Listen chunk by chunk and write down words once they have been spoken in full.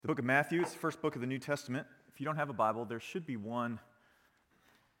The book of Matthew, it's the first book of the New Testament. If you don't have a Bible, there should be one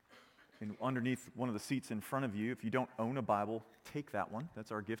underneath one of the seats in front of you. If you don't own a Bible, take that one.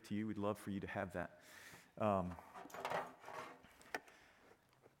 That's our gift to you. We'd love for you to have that.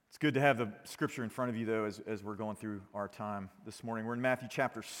 It's good to have the scripture in front of you, though, as we're going through our time this morning. We're in Matthew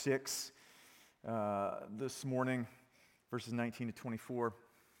chapter 6 this morning, verses 19 to 24.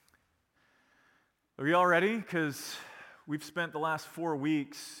 Are you all ready? Because we've spent the last 4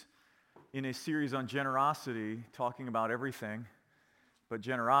 weeks in a series on generosity, talking about everything but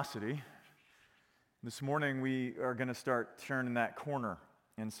generosity. This morning we are going to start turning that corner,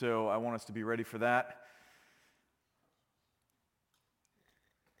 and so I want us to be ready for that.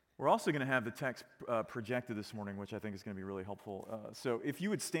 We're also going to have the text projected this morning, which I think is going to be really helpful. So if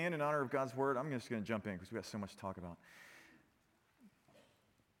you would stand in honor of God's word, I'm just going to jump in because we've got so much to talk about.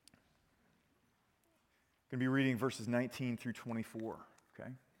 I'm going to be reading verses 19 through 24, okay?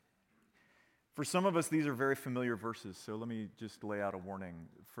 For some of us, these are very familiar verses, so let me just lay out a warning.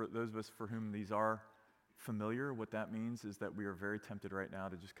 For those of us for whom these are familiar, what that means is that we are very tempted right now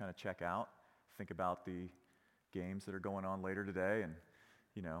to just kind of check out, think about the games that are going on later today, and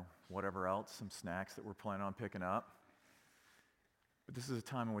whatever else, some snacks that we're planning on picking up. But this is a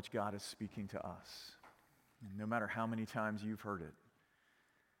time in which God is speaking to us. And no matter how many times you've heard it,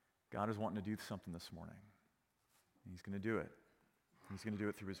 God is wanting to do something this morning. He's going to do it. He's going to do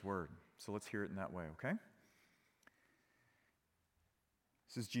it through His Word. So let's hear it in that way, okay?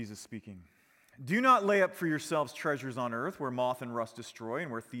 This is Jesus speaking. Do not lay up for yourselves treasures on earth where moth and rust destroy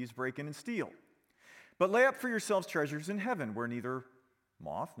and where thieves break in and steal. But lay up for yourselves treasures in heaven where neither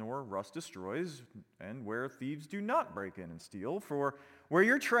moth nor rust destroys and where thieves do not break in and steal. For where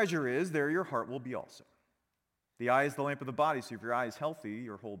your treasure is, there your heart will be also. The eye is the lamp of the body, so if your eye is healthy,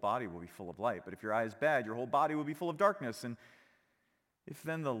 your whole body will be full of light. But if your eye is bad, your whole body will be full of darkness. And if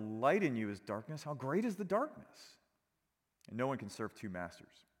then the light in you is darkness, how great is the darkness? And no one can serve two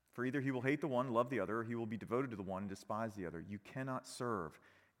masters. For either he will hate the one, love the other, or he will be devoted to the one and despise the other. You cannot serve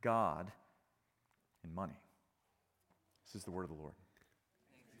God and money. This is the word of the Lord.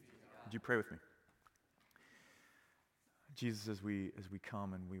 Would you pray with me? Jesus, as we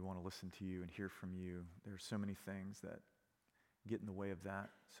come and we want to listen to you and hear from you, there are so many things that get in the way of that,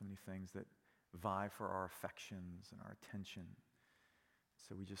 so many things that vie for our affections and our attention.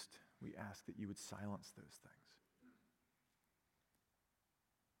 So we ask that you would silence those things.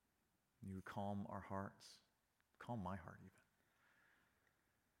 You would calm our hearts, calm my heart even.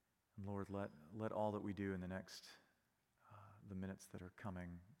 And Lord, let all that we do in the next, the minutes that are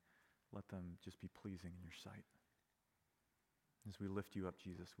coming, let them just be pleasing in your sight. As we lift you up,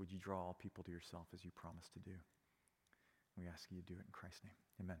 Jesus, would you draw all people to yourself as you promised to do? We ask you to do it in Christ's name.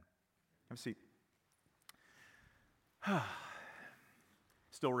 Amen. Have a seat.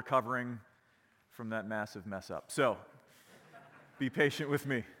 Still recovering from that massive mess up. So, be patient with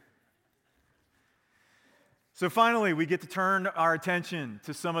me. So finally, we get to turn our attention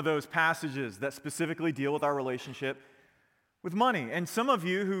to some of those passages that specifically deal with our relationship with money. And some of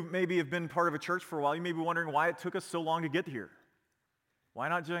you who maybe have been part of a church for a while, you may be wondering why it took us so long to get here. Why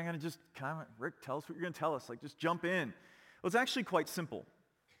not just kind of, Rick, tell us what you're going to tell us. Just jump in. Well, it's actually quite simple.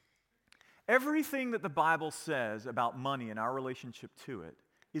 Everything that the Bible says about money and our relationship to it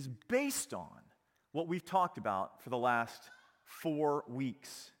is based on what we've talked about for the last 4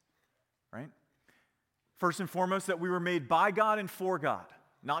 weeks, right? First and foremost, that we were made by God and for God,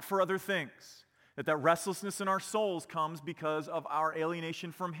 not for other things. That restlessness in our souls comes because of our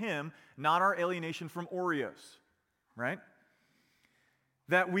alienation from Him, not our alienation from Oreos, right?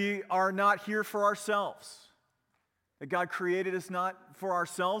 That we are not here for ourselves. That God created us not for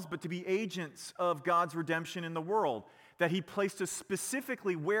ourselves, but to be agents of God's redemption in the world. That He placed us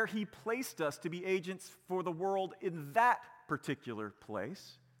specifically where He placed us to be agents for the world in that particular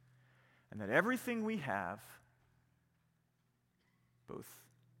place. And that everything we have, both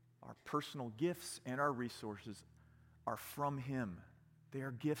our personal gifts and our resources, are from Him. They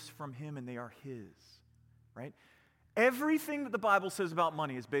are gifts from Him and they are His, right? Everything that the Bible says about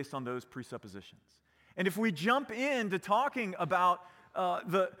money is based on those presuppositions. And if we jump into talking about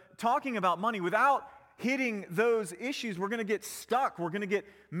money without hitting those issues, we're going to get stuck. We're going to get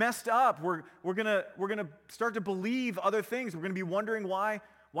messed up. We're going to start to believe other things. We're going to be wondering why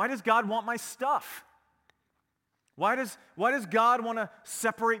does God want my stuff? Why does God want to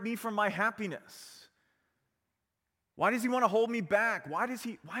separate me from my happiness? Why does He want to hold me back? Why does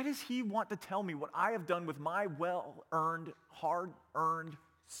He want to tell me what I have done with my well-earned, hard-earned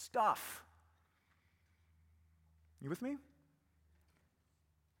stuff? You with me?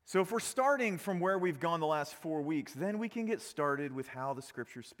 So if we're starting from where we've gone the last 4 weeks, then we can get started with how the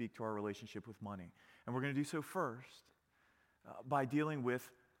Scriptures speak to our relationship with money. And we're going to do so first by dealing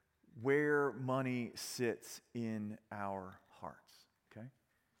with where money sits in our hearts, okay?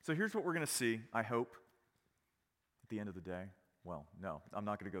 So here's what we're going to see, I hope, at the end of the day. Well, no, I'm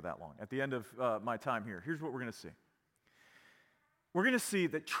not going to go that long. At the end of my time here, here's what we're going to see. We're going to see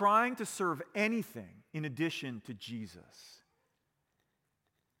that trying to serve anything in addition to Jesus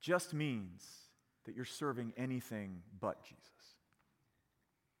just means that you're serving anything but Jesus.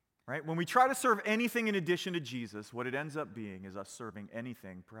 Right? When we try to serve anything in addition to Jesus, what it ends up being is us serving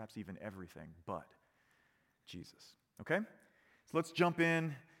anything, perhaps even everything, but Jesus. Okay? So let's jump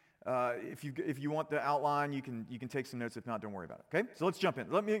in. If you want the outline, you can take some notes. If not, don't worry about it. Okay? So let's jump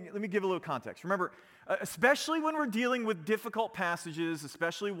in. Let me give a little context. Remember, especially when we're dealing with difficult passages,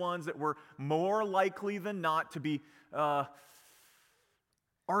 especially ones that we're more likely than not to be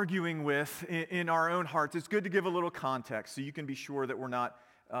arguing with in our own hearts, it's good to give a little context so you can be sure that we're not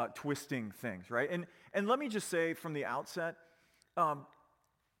twisting things, right? And let me just say from the outset,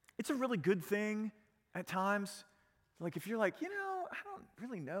 it's a really good thing at times. Like if you're like, I don't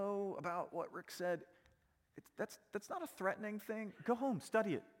really know about what Rick said, that's not a threatening thing. Go home,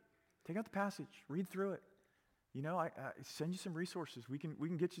 study it. Take out the passage, read through it. I send you some resources. We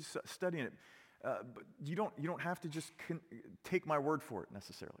can get you studying it. But you don't have to just take my word for it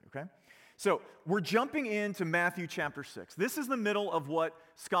necessarily, okay? So we're jumping into Matthew chapter 6. This is the middle of what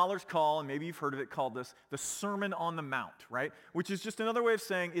scholars call, and maybe you've heard of it, called this the Sermon on the Mount, right? Which is just another way of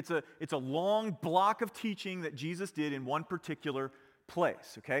saying it's a long block of teaching that Jesus did in one particular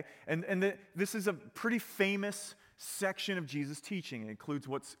place, okay? And this is a pretty famous section of Jesus' teaching. It includes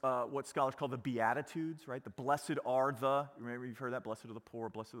what scholars call the Beatitudes, right? The blessed are the, remember you've heard that, blessed are the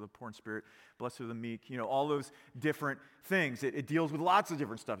poor in spirit, blessed are the meek, all those different things. It deals with lots of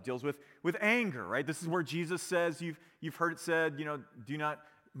different stuff. It deals with anger, right? This is where Jesus says, you've heard it said, do not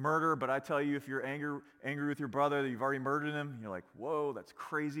murder, but I tell you, if you're angry with your brother, that you've already murdered him. You're like, whoa, that's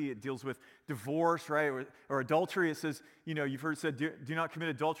crazy. It deals with divorce, right? Or adultery. It says, you've heard it said, do not commit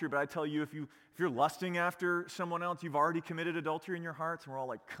adultery, but I tell you, if you're lusting after someone else, you've already committed adultery in your hearts. And we're all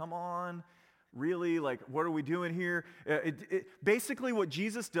like, come on, really? Like, what are we doing here? Basically, what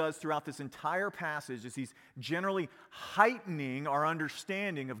Jesus does throughout this entire passage is he's generally heightening our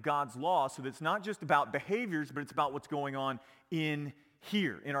understanding of God's law so that it's not just about behaviors, but it's about what's going on in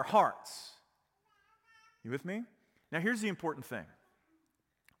here, in our hearts. You with me? Now, here's the important thing.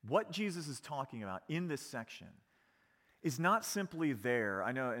 What Jesus is talking about in this section is not simply there.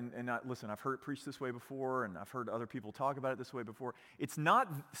 I know, listen, I've heard it preached this way before, and I've heard other people talk about it this way before. It's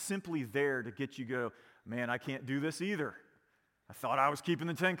not simply there to get you go, man, I can't do this either. I thought I was keeping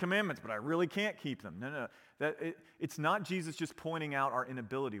the 10 Commandments, but I really can't keep them. No. It's not Jesus just pointing out our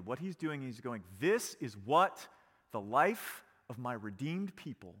inability. What he's doing, he's going, this is what the life of my redeemed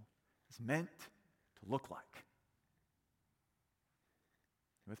people is meant to look like.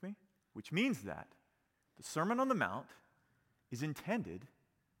 You with me? Which means that the Sermon on the Mount is intended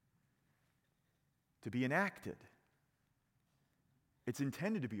to be enacted. It's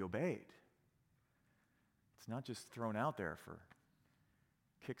intended to be obeyed. It's not just thrown out there for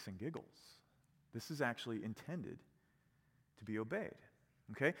kicks and giggles. This is actually intended to be obeyed.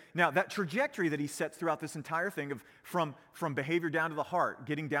 Okay? Now, that trajectory that he sets throughout this entire thing of from behavior down to the heart,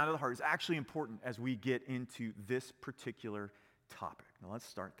 getting down to the heart, is actually important as we get into this particular topic. Now, let's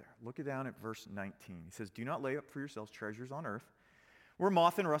start there. Look down at verse 19. He says, do not lay up for yourselves treasures on earth, where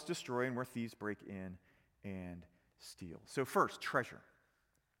moth and rust destroy and where thieves break in and steal. So first, treasure.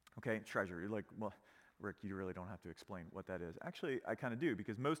 Okay, treasure. You're like, well, Rick, you really don't have to explain what that is. Actually, I kind of do,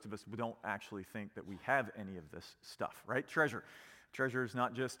 because most of us don't actually think that we have any of this stuff, right? Treasure. Treasure is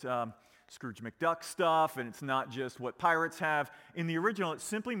not just Scrooge McDuck stuff, and it's not just what pirates have. In the original, it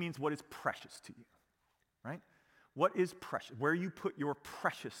simply means what is precious to you, right? What is precious? Where you put your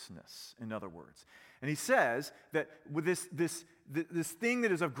preciousness, in other words. And he says that with this thing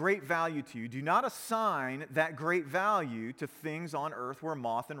that is of great value to you, do not assign that great value to things on earth where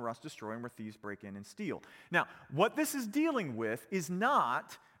moth and rust destroy and where thieves break in and steal. Now, what this is dealing with is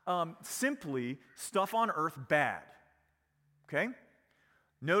not simply stuff on earth bad. Okay?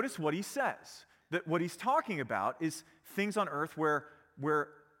 Notice what he says. That what he's talking about is things on earth where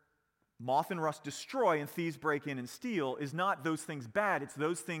moth and rust destroy and thieves break in and steal is not those things bad, it's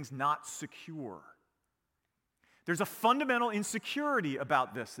those things not secure. There's a fundamental insecurity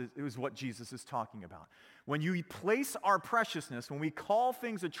about this, is what Jesus is talking about. When you place our preciousness, when we call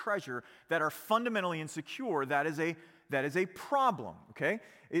things a treasure that are fundamentally insecure, that is a problem, okay?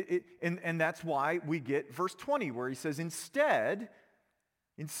 And that's why we get verse 20 where he says, instead,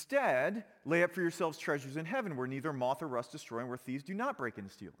 Instead, lay up for yourselves treasures in heaven where neither moth or rust destroy and where thieves do not break in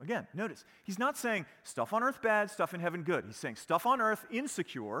and steal. Again, notice, he's not saying stuff on earth bad, stuff in heaven good. He's saying stuff on earth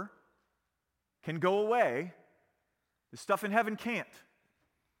insecure can go away. The stuff in heaven can't.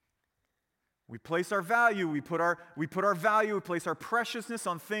 We place our value, we place our preciousness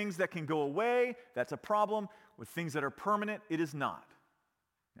on things that can go away. That's a problem. With things that are permanent, it is not.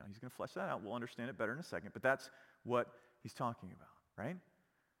 Now, he's going to flesh that out. We'll understand it better in a second, but that's what he's talking about, right?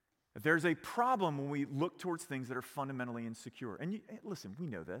 There's a problem when we look towards things that are fundamentally insecure. And listen, we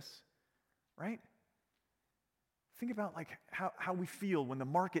know this, right? Think about like how we feel when the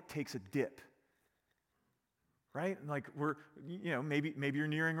market takes a dip, right? Like maybe you're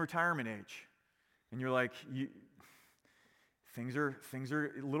nearing retirement age, and you're like, things are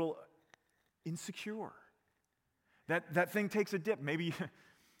a little insecure. That thing takes a dip. Maybe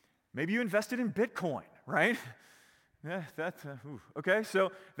you invested in Bitcoin, right? Yeah, okay,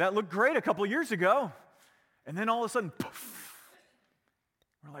 so that looked great a couple years ago. And then all of a sudden, poof,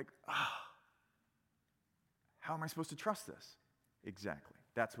 we're like, how am I supposed to trust this? Exactly.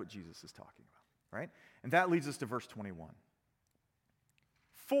 That's what Jesus is talking about, right? And that leads us to verse 21.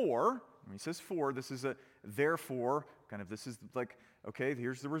 When he says for, this is a therefore, this is like, okay,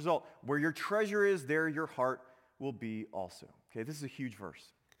 here's the result. Where your treasure is, there your heart will be also. Okay, this is a huge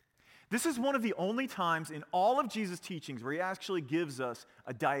verse. This is one of the only times in all of Jesus' teachings where he actually gives us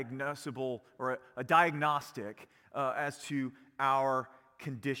a diagnosable or a diagnostic as to our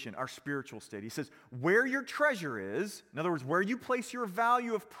condition, our spiritual state. He says, where your treasure is, in other words, where you place your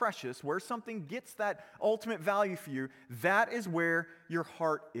value of precious, where something gets that ultimate value for you, that is where your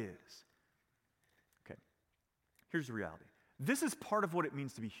heart is. Okay, here's the reality. This is part of what it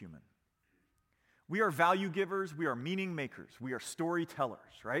means to be human. We are value givers, we are meaning makers, we are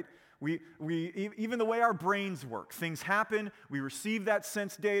storytellers, right? We even the way our brains work, things happen, we receive that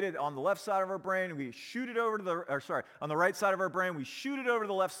sense data on the left side of our brain, we shoot it over to on the right side of our brain, we shoot it over to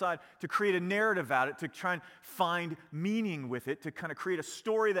the left side to create a narrative out of it, to try and find meaning with it, to kind of create a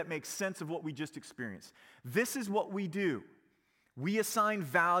story that makes sense of what we just experienced. This is what we do. We assign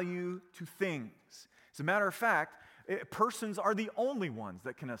value to things. As a matter of fact, persons are the only ones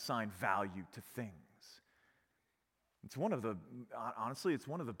that can assign value to things. It's one of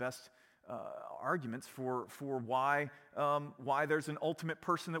the best arguments for why there's an ultimate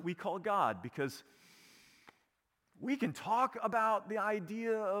person that we call God, because we can talk about the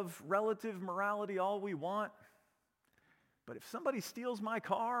idea of relative morality all we want, but if somebody steals my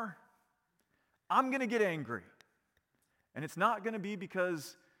car, I'm going to get angry. And it's not going to be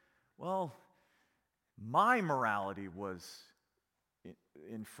because, well, my morality was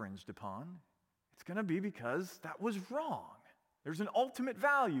infringed upon. It's going to be because that was wrong. There's an ultimate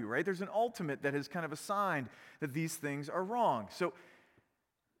value, right? There's an ultimate that is kind of assigned that these things are wrong. So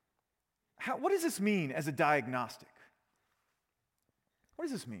what does this mean as a diagnostic? What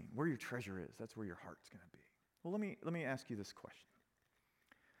does this mean? Where your treasure is, that's where your heart's going to be. Well, let me ask you this question.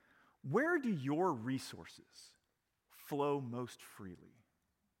 Where do your resources flow most freely?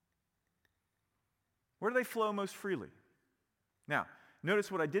 Where do they flow most freely? Now,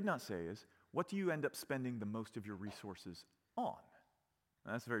 notice what I did not say is, what do you end up spending the most of your resources on?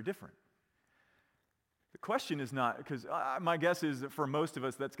 Now, that's very different. The question is not, because my guess is that for most of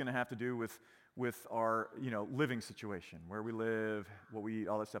us, that's going to have to do with our living situation, where we live, what we eat,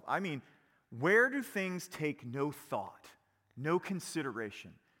 all that stuff. I mean, where do things take no thought, no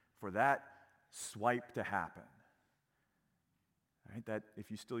consideration for that swipe to happen? Right? That, if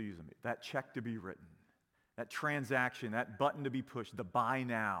you still use them, that check to be written, that transaction, that button to be pushed, the buy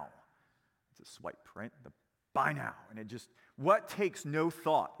now. It's a swipe, right? The buy now. And what takes no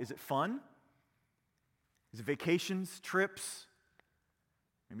thought? Is it fun? Is it vacations, trips?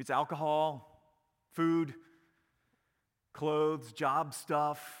 Maybe it's alcohol, food, clothes, job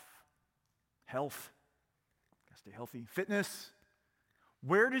stuff, health. Gotta stay healthy. Fitness.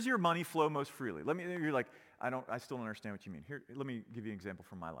 Where does your money flow most freely? You're like, I still don't understand what you mean. Here, let me give you an example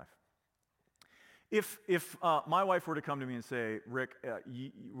from my life. If my wife were to come to me and say, Rick,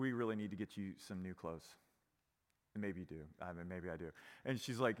 we really need to get you some new clothes. And maybe you do. Maybe I do. And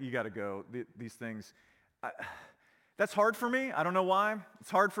she's like, you got to go. These things. That's hard for me. I don't know why.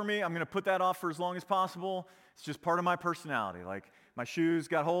 It's hard for me. I'm going to put that off for as long as possible. It's just part of my personality. Like, my shoes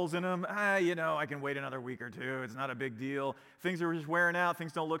got holes in them. I can wait another week or two. It's not a big deal. Things are just wearing out.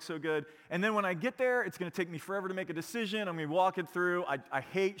 Things don't look so good. And then when I get there, it's going to take me forever to make a decision. I'm going to be walking through. I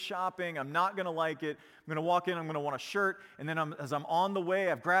hate shopping. I'm not going to like it. I'm going to walk in. I'm going to want a shirt. And then as I'm on the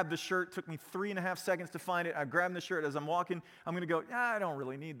way, I've grabbed the shirt. It took me 3.5 seconds to find it. I grabbed the shirt. As I'm walking, I'm going to go, I don't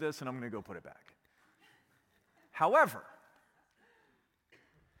really need this. And I'm going to go put it back. However,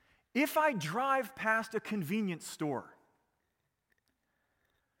 If I drive past a convenience store,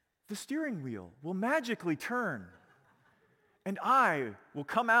 the steering wheel will magically turn, and I will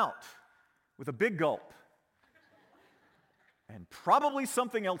come out with a big gulp and probably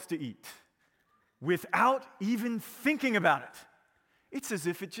something else to eat without even thinking about it. It's as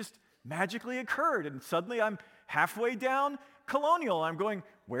if it just magically occurred, and suddenly I'm halfway down Colonial. I'm going,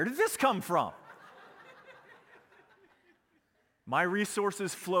 where did this come from? My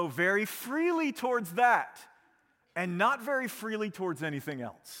resources flow very freely towards that and not very freely towards anything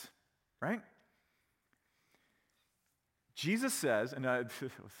else, right? Jesus says, and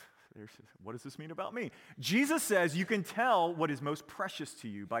what does this mean about me? Jesus says you can tell what is most precious to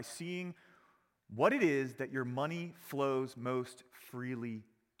you by seeing what it is that your money flows most freely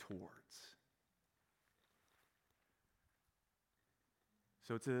towards.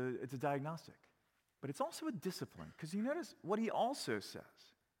 So it's a diagnostic, but it's also a discipline, because you notice what he also says.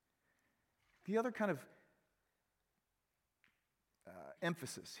 The other kind of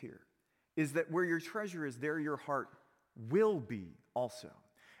emphasis here is that where your treasure is, there your heart will be also.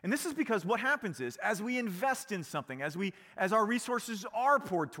 And this is because what happens is, as we invest in something, as our resources are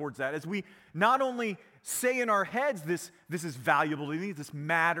poured towards that, as we not only say in our heads, this is valuable to me, this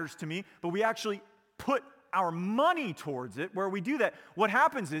matters to me, but we actually put our money towards it, where we do that, what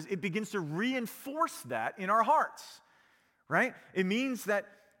happens is it begins to reinforce that in our hearts, right? It means that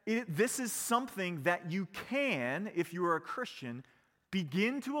this is something that you can, if you are a Christian,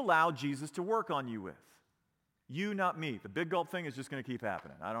 begin to allow Jesus to work on you with. You, not me. The big gulp thing is just going to keep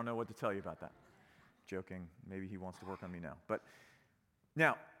happening. I don't know what to tell you about that. Joking. Maybe he wants to work on me now. But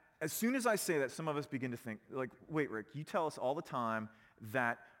now, as soon as I say that, some of us begin to think, like, wait, Rick, you tell us all the time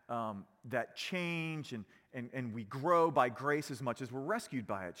that that change and we grow by grace as much as we're rescued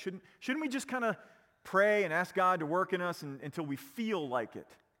by it. Shouldn't we just kind of pray and ask God to work in us until we feel like it?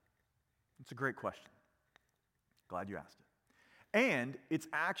 It's a great question. Glad you asked it. And it's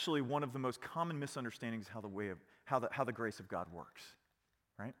actually one of the most common misunderstandings of how the grace of God works,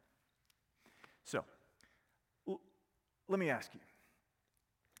 right? So, let me ask you.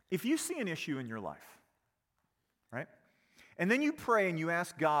 If you see an issue in your life, right? And then you pray and you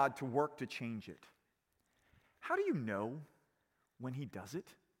ask God to work to change it, how do you know when he does it?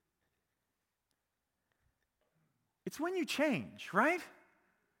 It's when you change, right?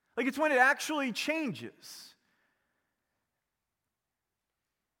 Like, it's when it actually changes.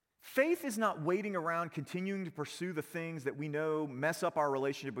 Faith is not waiting around continuing to pursue the things that we know mess up our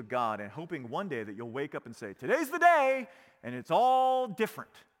relationship with God and hoping one day that you'll wake up and say, today's the day, and it's all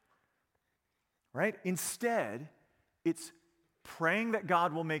different, right? Instead, it's praying that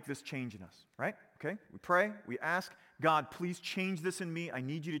God will make this change in us, right? Okay, we pray, we ask, God, please change this in me. I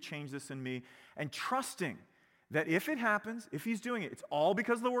need you to change this in me. And trusting that if it happens, if he's doing it, it's all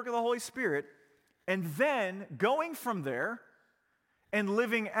because of the work of the Holy Spirit. And then going from there and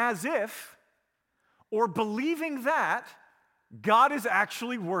living as if, or believing that God is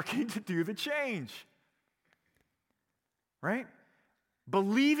actually working to do the change. Right?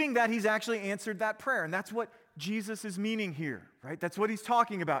 Believing that he's actually answered that prayer. And that's what Jesus is meaning here, right? That's what he's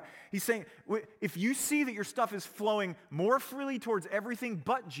talking about. He's saying, if you see that your stuff is flowing more freely towards everything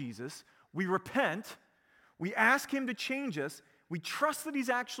but Jesus, we repent, we ask him to change us, we trust that he's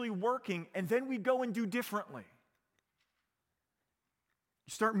actually working, and then we go and do differently.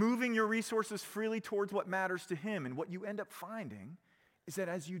 You start moving your resources freely towards what matters to him, and what you end up finding is that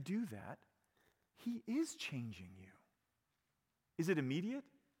as you do that, he is changing you. Is it immediate?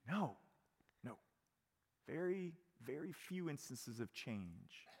 No. Very, very few instances of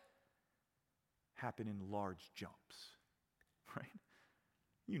change happen in large jumps, right?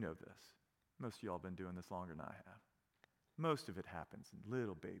 You know this. Most of y'all have been doing this longer than I have. Most of it happens in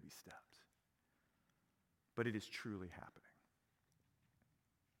little baby steps. But it is truly happening.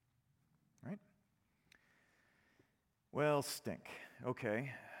 Right? Well, stink.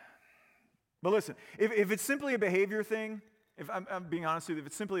 Okay. But listen, if it's simply a behavior thing, if I'm being honest with you, if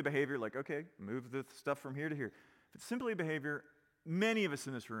it's simply a behavior, like, okay, move the stuff from here to here. If it's simply a behavior, many of us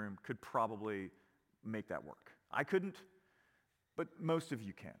in this room could probably make that work. I couldn't, but most of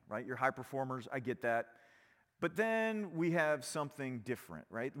you can, right? You're high performers, I get that. But then we have something different,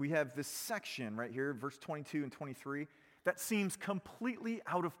 right? We have this section right here, verse 22 and 23, that seems completely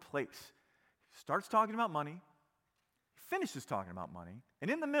out of place. Starts talking about money, finishes talking about money, and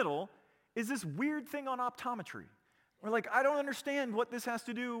in the middle is this weird thing on optometry. We're like, I don't understand what this has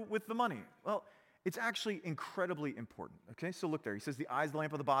to do with the money. Well, it's actually incredibly important, okay? So look there. He says the eye is the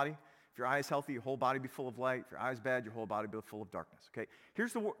lamp of the body. If your eye is healthy, your whole body be full of light. If your eye is bad, your whole body be full of darkness, okay?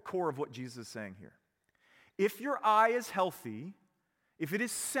 Here's the core of what Jesus is saying here. If your eye is healthy, if it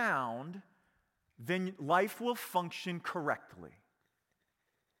is sound, then life will function correctly.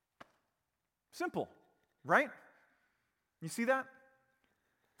 Simple, right? You see that?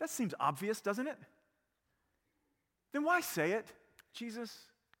 That seems obvious, doesn't it? Then why say it, Jesus?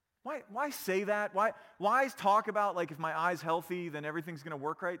 Why say that? Why talk about, like, if my eye's healthy, then everything's going to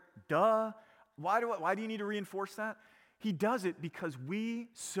work right? Duh. Why do you need to reinforce that? He does it because we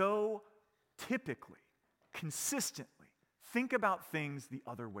so typically, consistently think about things the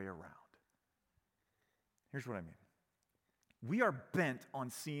other way around. Here's what I mean. We are bent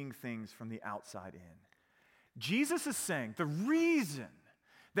on seeing things from the outside in. Jesus is saying the reason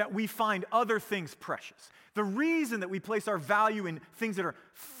that we find other things precious, the reason that we place our value in things that are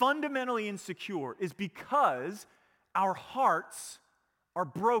fundamentally insecure is because our hearts are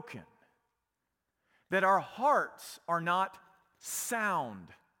broken. That our hearts are not sound,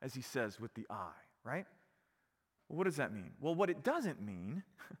 as he says, with the eye, right? Well, what does that mean? Well, what it doesn't mean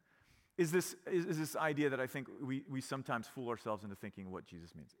is this idea that I think we sometimes fool ourselves into thinking what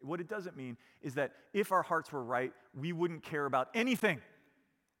Jesus means. What it doesn't mean is that if our hearts were right, we wouldn't care about anything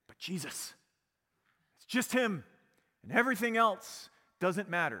but Jesus. It's just him, and everything else doesn't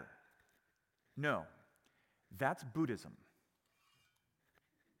matter. No, that's Buddhism.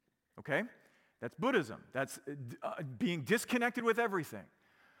 Okay? That's Buddhism. That's being disconnected with everything.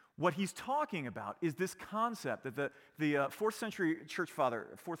 What he's talking about is this concept that the 4th century church father,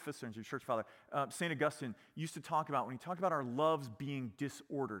 4th, 5th century church father, St. Augustine used to talk about when he talked about our loves being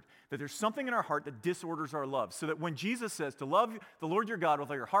disordered, that there's something in our heart that disorders our love. So that when Jesus says to love the Lord your God with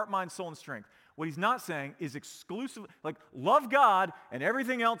all your heart, mind, soul, and strength, what he's not saying is exclusively, like, love God and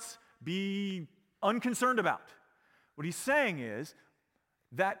everything else be unconcerned about. What he's saying is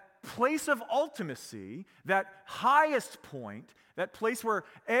that place of ultimacy, that highest point, that place where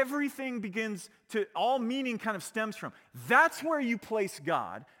everything begins to, all meaning kind of stems from, that's where you place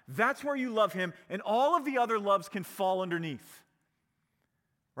God, that's where you love him, and all of the other loves can fall underneath.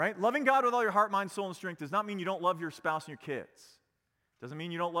 Right? Loving God with all your heart, mind, soul, and strength does not mean you don't love your spouse and your kids. Doesn't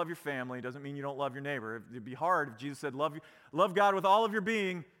mean you don't love your family. Doesn't mean you don't love your neighbor. It'd be hard if Jesus said, love God with all of your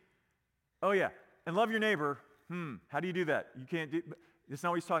being. Oh yeah, and love your neighbor. How do you do that? You can't do. That's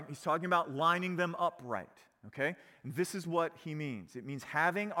not what he's talking. He's talking about lining them upright. Okay, and this is what he means. It means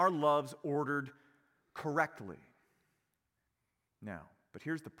having our loves ordered correctly. Now, but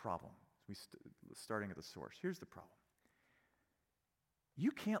here's the problem. Starting at the source. Here's the problem. You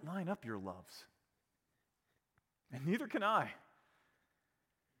can't line up your loves, and neither can I.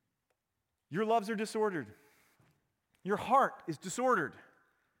 Your loves are disordered. Your heart is disordered,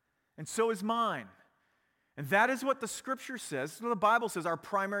 and so is mine. And that is what the Scripture says, that's what the Bible says our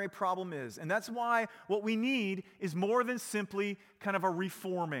primary problem is. And that's why what we need is more than simply kind of a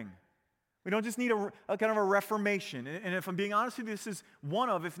reforming. We don't just need a kind of a reformation. And if I'm being honest with you, this is one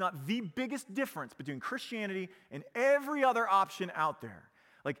of, if not the biggest difference between Christianity and every other option out there.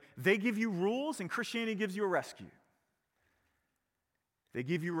 Like, they give you rules, and Christianity gives you a rescue. They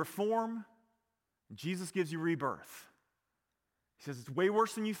give you reform, and Jesus gives you rebirth. He says it's way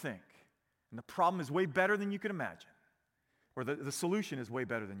worse than you think. And the problem is way better than you can imagine. Or the solution is way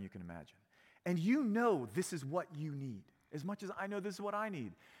better than you can imagine. And you know this is what you need, as much as I know this is what I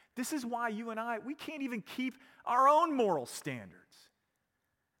need. This is why you and I, we can't even keep our own moral standards.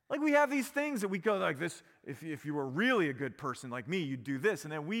 Like, we have these things that we go like this, if you were really a good person like me, you'd do this.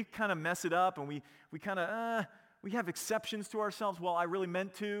 And then we kind of mess it up, and we kind of, we have exceptions to ourselves. Well, I really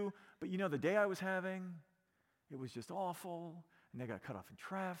meant to, but you know, the day I was having, it was just awful, and they got cut off in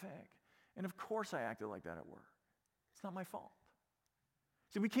traffic. And of course I acted like that at work. It's not my fault.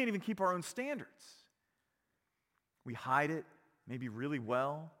 See, we can't even keep our own standards. We hide it, maybe really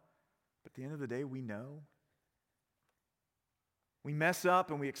well, but at the end of the day, we know. We mess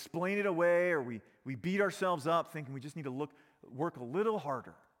up and we explain it away, or we beat ourselves up thinking we just need to work a little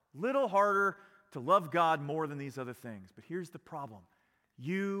harder to love God more than these other things. But here's the problem.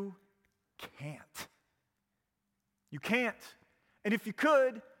 You can't. You can't. And if you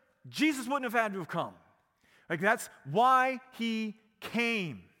could, Jesus wouldn't have had to have come. Like, that's why he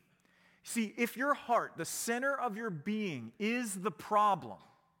came. See, if your heart, the center of your being, is the problem,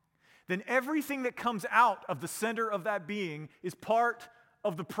 then everything that comes out of the center of that being is part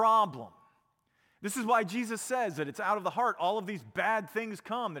of the problem. This is why Jesus says that it's out of the heart all of these bad things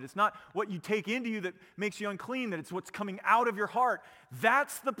come, that it's not what you take into you that makes you unclean, that it's what's coming out of your heart.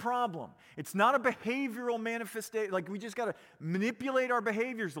 That's the problem. It's not a behavioral manifestation, like we just got to manipulate our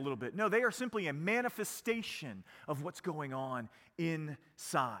behaviors a little bit. No, they are simply a manifestation of what's going on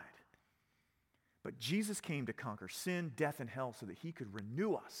inside. But Jesus came to conquer sin, death, and hell so that he could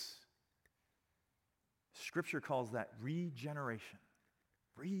renew us. Scripture calls that regeneration.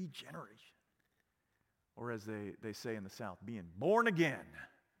 Regeneration. Or as they say in the South, being born again.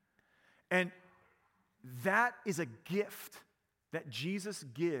 And that is a gift that Jesus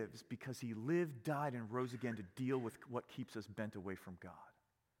gives because he lived, died, and rose again to deal with what keeps us bent away from God.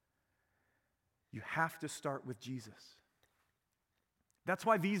 You have to start with Jesus. That's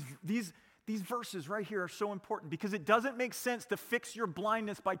why these verses right here are so important, because it doesn't make sense to fix your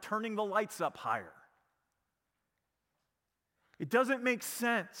blindness by turning the lights up higher. It doesn't make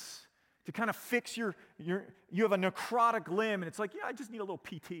sense to kind of fix you have a necrotic limb and it's like, yeah, I just need a little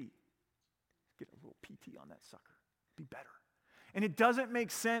PT. Get a little PT on that sucker. Be better. And it doesn't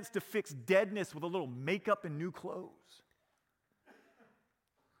make sense to fix deadness with a little makeup and new clothes.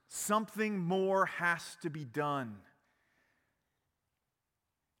 Something more has to be done.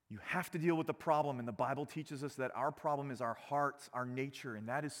 You have to deal with the problem, and the Bible teaches us that our problem is our hearts, our nature, and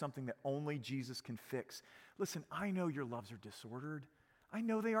that is something that only Jesus can fix. Listen, I know your loves are disordered. I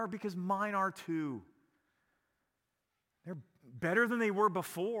know they are because mine are too. They're better than they were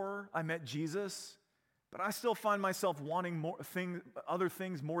before I met Jesus, but I still find myself wanting other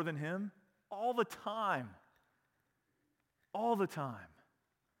things more than him all the time. All the time.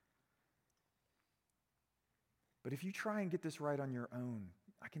 But if you try and get this right on your own,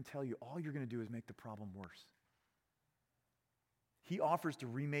 I can tell you all you're going to do is make the problem worse. He offers to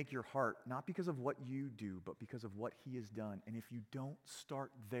remake your heart, not because of what you do, but because of what he has done. And if you don't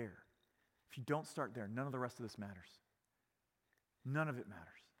start there, none of the rest of this matters. None of it matters.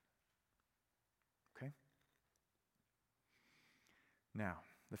 Okay? Now,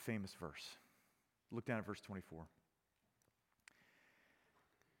 the famous verse. Look down at verse 24.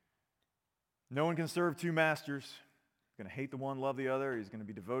 No one can serve two masters. He's going to hate the one, love the other. He's going to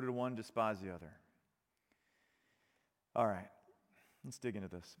be devoted to one, despise the other. All right, let's dig into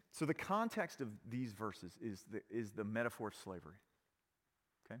this. So the context of these verses is the metaphor of slavery.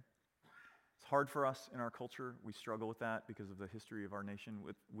 Okay? It's hard for us in our culture. We struggle with that because of the history of our nation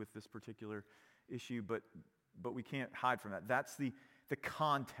with this particular issue, but we can't hide from that. That's the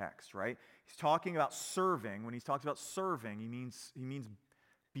context, right? He's talking about serving. When he talks about serving, he means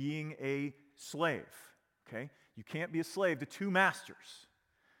being a slave, okay? You can't be a slave to two masters.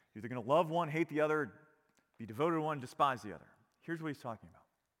 You're either going to love one, hate the other, be devoted to one, despise the other. Here's what he's talking about.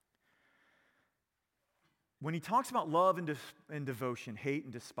 When he talks about love and devotion, hate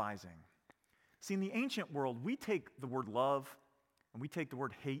and despising, see, in the ancient world, we take the word love and we take the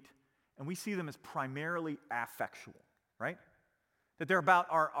word hate and we see them as primarily affectual, right? That they're about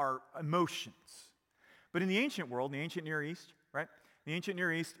our emotions. But in the ancient world, in the ancient Near East, right? In the ancient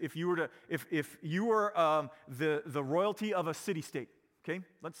Near East, if you were the royalty of a city-state, okay?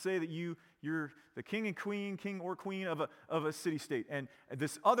 Let's say that you're the king or queen of a city-state, and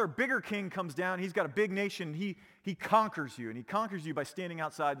this other bigger king comes down. He's got a big nation. He conquers you, and he conquers you by standing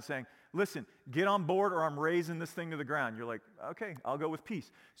outside and saying, "Listen, get on board, or I'm razing this thing to the ground." You're like, "Okay, I'll go with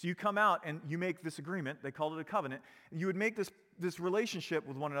peace." So you come out and you make this agreement. They called it a covenant. You would make this relationship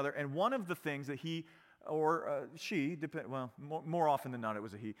with one another, and one of the things that he or she, more often than not it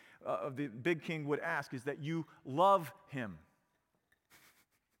was a he, the big king would ask is that you love him.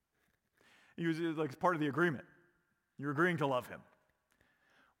 He was like part of the agreement. You're agreeing to love him.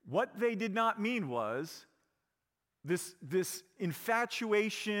 What they did not mean was this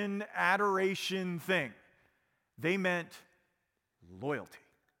infatuation, adoration thing. They meant loyalty.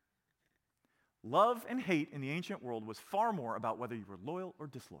 Love and hate in the ancient world was far more about whether you were loyal or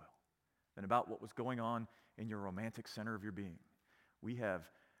disloyal than about what was going on in your romantic center of your being. We have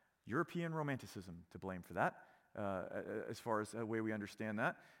European romanticism to blame for that, as far as the way we understand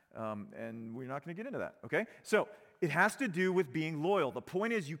that, and we're not going to get into that, okay? So it has to do with being loyal. The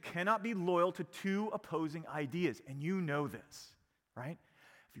point is you cannot be loyal to two opposing ideas, and you know this, right?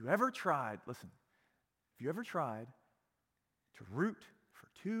 If you ever tried to root for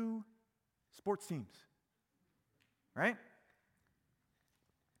two sports teams, right?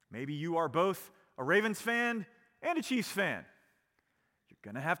 Maybe you are both a Ravens fan and a Chiefs fan. You're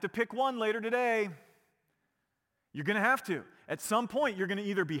going to have to pick one later today. You're going to have to. At some point, you're going to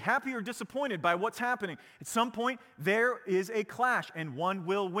either be happy or disappointed by what's happening. At some point, there is a clash, and one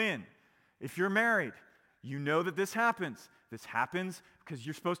will win. If you're married, you know that this happens. This happens because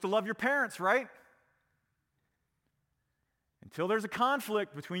you're supposed to love your parents, right? Until there's a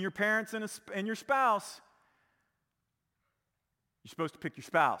conflict between your parents and your spouse. You're supposed to pick your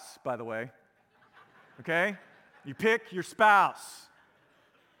spouse, by the way. Okay? You pick your spouse.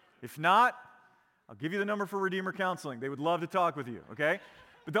 If not, I'll give you the number for Redeemer Counseling. They would love to talk with you, okay?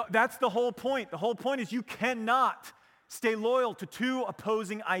 But that's the whole point. The whole point is you cannot stay loyal to two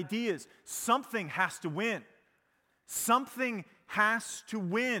opposing ideas. Something has to win. Something has to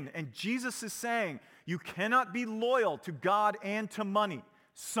win. And Jesus is saying, you cannot be loyal to God and to money.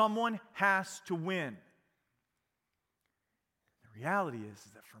 Someone has to win. The reality is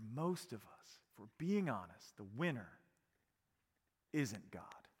that for most of us, if we're being honest, the winner isn't God.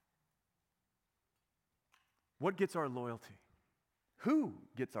 What gets our loyalty? Who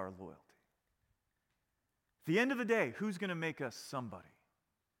gets our loyalty? At the end of the day, who's going to make us somebody?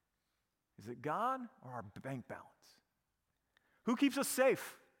 Is it God or our bank balance? Who keeps us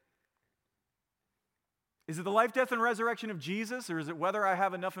safe? Is it the life, death, and resurrection of Jesus, or is it whether I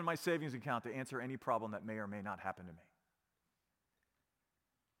have enough in my savings account to answer any problem that may or may not happen to me?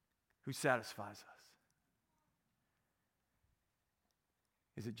 Who satisfies us?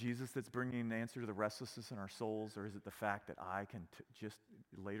 Is it Jesus that's bringing an answer to the restlessness in our souls, or is it the fact that I can just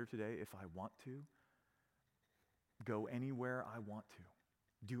later today, if I want to, go anywhere I want to,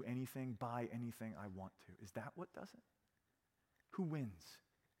 do anything, buy anything I want to? Is that what does it? Who wins?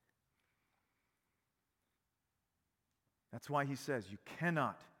 That's why he says you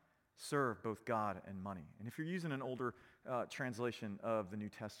cannot serve both God and money. And if you're using an older translation of the New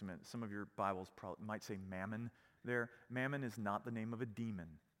Testament, some of your Bibles might say mammon there. Mammon is not the name of a demon,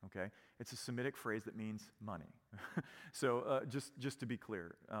 okay? It's a Semitic phrase that means money. So just to be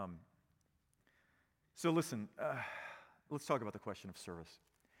clear. So listen, let's talk about the question of service.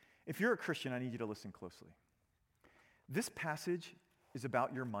 If you're a Christian, I need you to listen closely. This passage is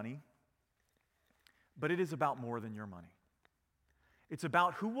about your money, but it is about more than your money. It's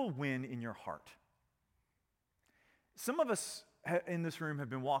about who will win in your heart. Some of us in this room have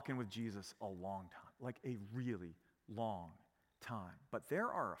been walking with Jesus a long time, like a really long time. But there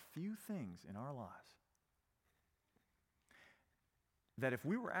are a few things in our lives that if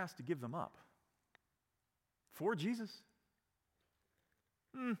we were asked to give them up for Jesus,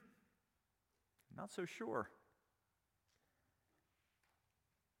 not so sure.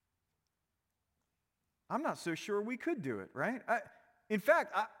 I'm not so sure we could do it, right? In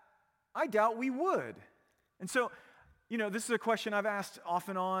fact, I doubt we would. And so, this is a question I've asked off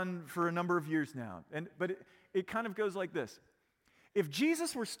and on for a number of years now. But it kind of goes like this. If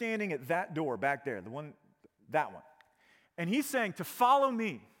Jesus were standing at that door back there, that one, and he's saying, to follow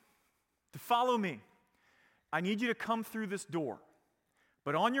me, I need you to come through this door.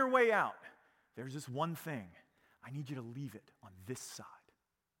 But on your way out, there's this one thing. I need you to leave it on this side.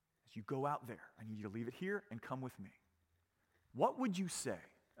 As you go out there, I need you to leave it here and come with me. What would you say?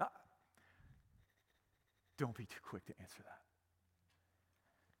 Don't be too quick to answer that.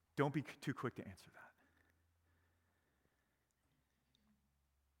 Don't be too quick to answer that.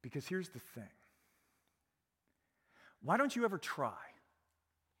 Because here's the thing. Why don't you ever try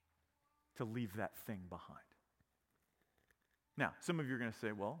to leave that thing behind? Now, some of you are going to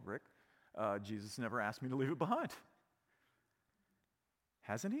say, well, Rick, Jesus never asked me to leave it behind.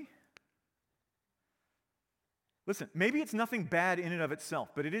 Hasn't he? Listen, maybe it's nothing bad in and of itself,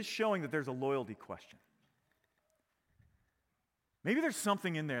 but it is showing that there's a loyalty question. Maybe there's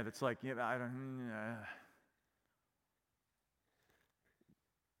something in there that's like,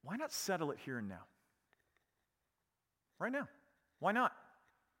 why not settle it here and now? Right now. Why not?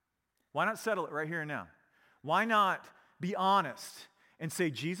 Why not settle it right here and now? Why not be honest and say,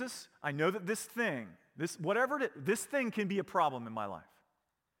 Jesus, I know that this thing can be a problem in my life.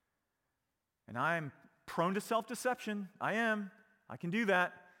 And I'm prone to self-deception. I am. I can do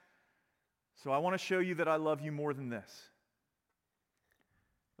that. So I want to show you that I love you more than this.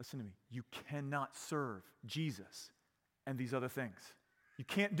 Listen to me. You cannot serve Jesus and these other things. You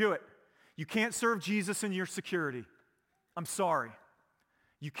can't do it. You can't serve Jesus in your security. I'm sorry.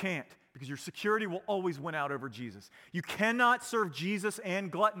 You can't, because your security will always win out over Jesus. You cannot serve Jesus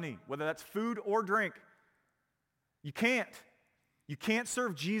and gluttony, whether that's food or drink. You can't. You can't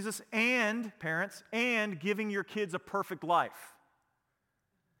serve Jesus and, parents, and giving your kids a perfect life.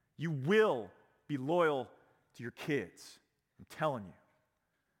 You will be loyal to your kids. I'm telling you.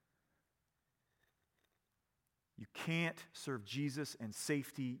 You can't serve Jesus and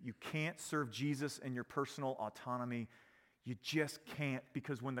safety. You can't serve Jesus and your personal autonomy. You just can't,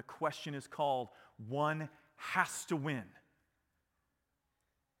 because when the question is called, one has to win. And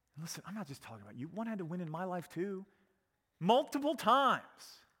listen, I'm not just talking about you. One had to win in my life too. Multiple times.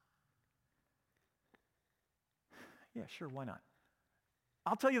 Yeah, sure, why not?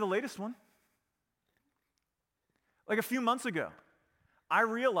 I'll tell you the latest one. Like a few months ago, I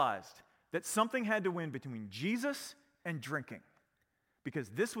realized that something had to win between Jesus and drinking, because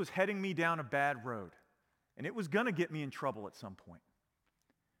this was heading me down a bad road, and it was going to get me in trouble at some point.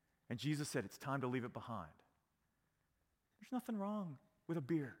 And Jesus said, it's time to leave it behind. There's nothing wrong with a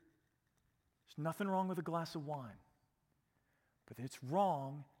beer. There's nothing wrong with a glass of wine. But it's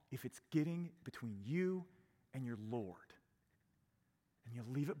wrong if it's getting between you and your Lord. And you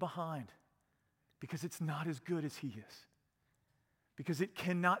leave it behind because it's not as good as He is. Because it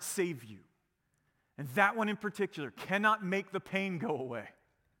cannot save you. And that one in particular cannot make the pain go away.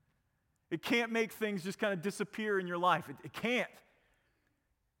 It can't make things just kind of disappear in your life. It can't.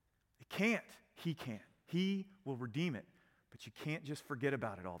 It can't. He can. He will redeem it. But you can't just forget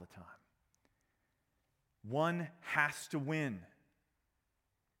about it all the time. One has to win.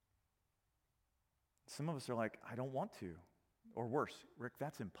 Some of us are like, I don't want to. Or worse, Rick,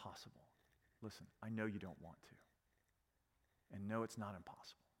 that's impossible. Listen, I know you don't want to. And no, it's not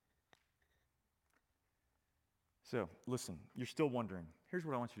impossible. So, listen, you're still wondering. Here's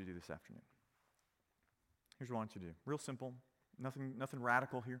what I want you to do this afternoon. Here's what I want you to do. Real simple. Nothing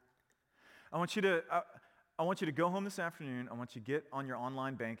radical here. I want you to go home this afternoon. I want you to get on your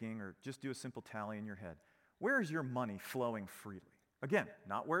online banking or just do a simple tally in your head. Where is your money flowing freely? Again,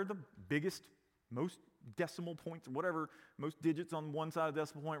 not where the biggest, most decimal points, whatever, most digits on one side of the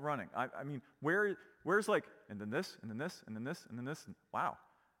decimal point running. I mean, where's like, and then this, and then this, and then this, and then this. And wow,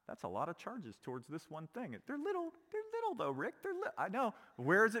 that's a lot of charges towards this one thing. They're little though, Rick. I know.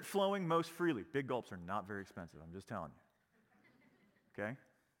 Where is it flowing most freely? Big gulps are not very expensive. I'm just telling you. Okay?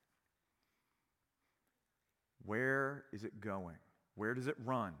 Where is it going? Where does it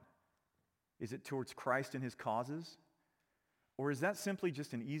run? Is it towards Christ and His causes? Or is that simply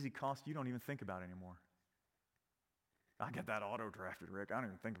just an easy cost you don't even think about anymore? I get that auto-drafted, Rick. I don't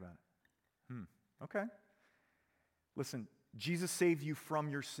even think about it. Okay. Listen, Jesus saved you from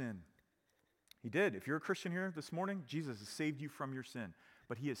your sin. He did. If you're a Christian here this morning, Jesus has saved you from your sin.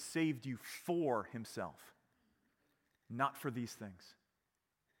 But He has saved you for Himself, not for these things.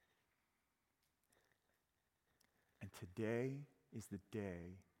 And today is the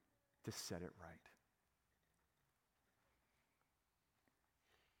day to set it right.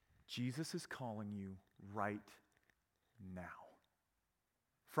 Jesus is calling you right now.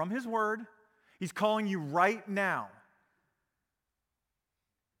 From His Word, He's calling you right now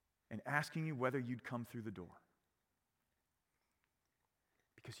and asking you whether you'd come through the door.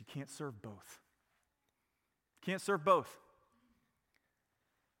 Because you can't serve both. You can't serve both.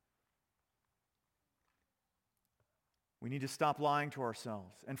 We need to stop lying to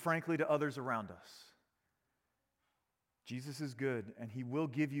ourselves and frankly to others around us. Jesus is good and He will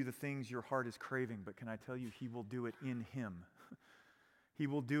give you the things your heart is craving, but can I tell you, He will do it in Him. He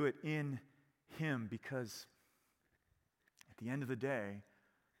will do it in Him because at the end of the day,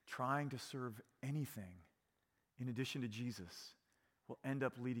 trying to serve anything in addition to Jesus will end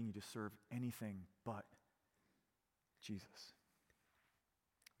up leading you to serve anything but Jesus.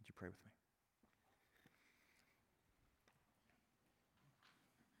 Would you pray with me?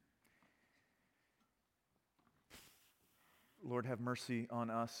 Lord, have mercy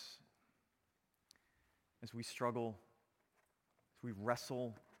on us as we struggle, as we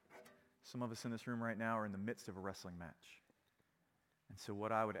wrestle. Some of us in this room right now are in the midst of a wrestling match. And so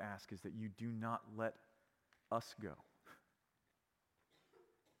what I would ask is that you do not let us go.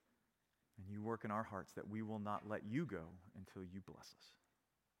 And you work in our hearts that we will not let you go until you bless us.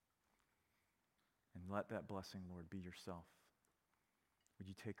 And let that blessing, Lord, be yourself. Would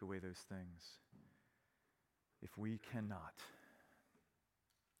you take away those things? If we cannot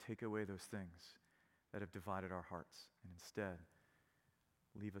take away those things that have divided our hearts and instead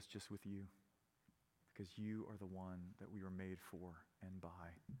leave us just with you, because you are the one that we were made for and by,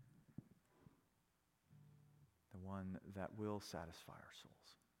 the one that will satisfy our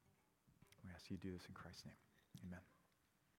souls. We ask you to do this in Christ's name. Amen.